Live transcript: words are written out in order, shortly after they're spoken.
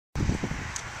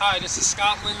Hi, this is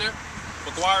Scott Lindner,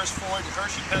 Maguire'sFord in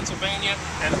Hershey, Pennsylvania,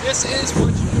 and this is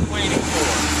what you've been waiting for.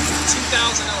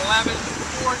 2011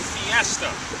 Ford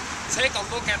Fiesta. Take a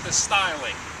look at the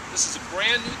styling. This is a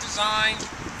brand new design,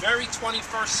 very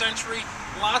 21st century,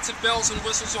 lots of bells and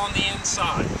whistles on the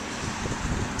inside.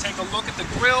 Take a look at the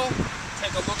grille,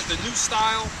 take a look at the new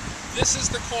style. This is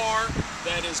the car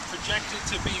that is projected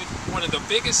to be one of the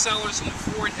biggest sellers in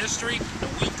Ford history,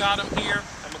 and we've got them here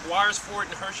at Maguire'sFord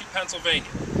in Hershey, Pennsylvania.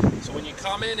 So when you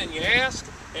come in and you ask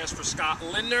for Scott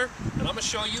Lindner, and I'm going to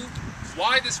show you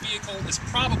why this vehicle is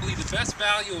probably the best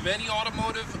value of any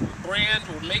automotive brand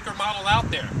or maker model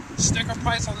out there. Sticker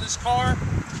price on this car,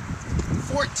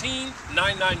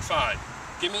 $14,995.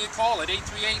 Give me a call at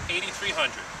 838-8300.